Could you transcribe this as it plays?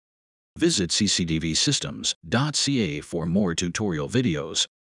Visit CctvSystems.ca for more tutorial videos,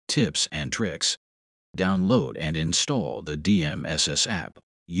 tips and tricks. Download and install the DMSS app.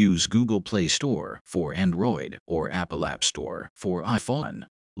 Use Google Play Store for Android or Apple App Store for iPhone.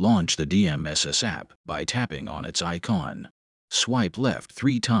 Launch the DMSS app by tapping on its icon. Swipe left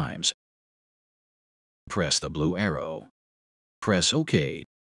 3 times. Press the blue arrow. Press OK.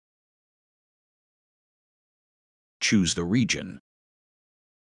 Choose the region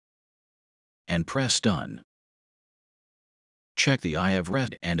and press Done. Check the I have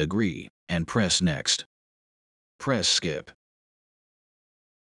read and agree and press Next. Press Skip.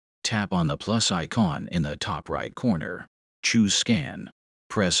 Tap on the plus icon in the top right corner. Choose Scan.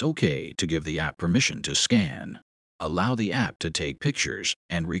 Press OK to give the app permission to scan. Allow the app to take pictures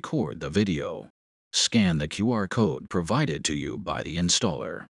and record the video. Scan the QR code provided to you by the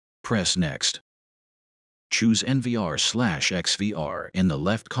installer. Press Next. Choose NVR/XVR in the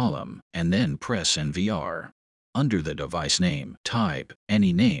left column and then press NVR. Under the device name, type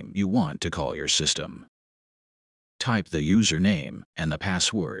any name you want to call your system. Type the username and the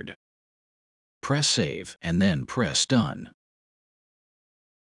password. Press Save and then press Done.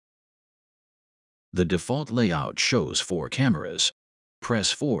 The default layout shows 4 cameras.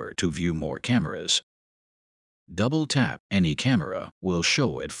 Press 4 to view more cameras. Double tap any camera will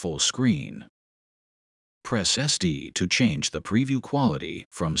show it full screen. Press SD to change the preview quality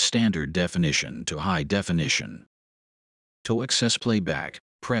from standard definition to high definition. To access playback,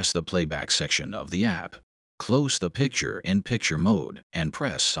 press the playback section of the app. Close the picture in picture mode and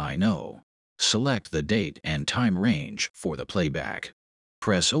press I know. Select the date and time range for the playback.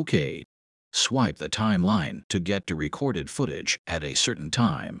 Press OK. Swipe the timeline to get to recorded footage at a certain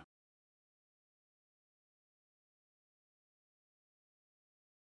time.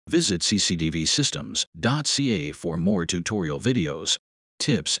 Visit CctvSystems.ca for more tutorial videos,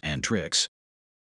 tips and tricks.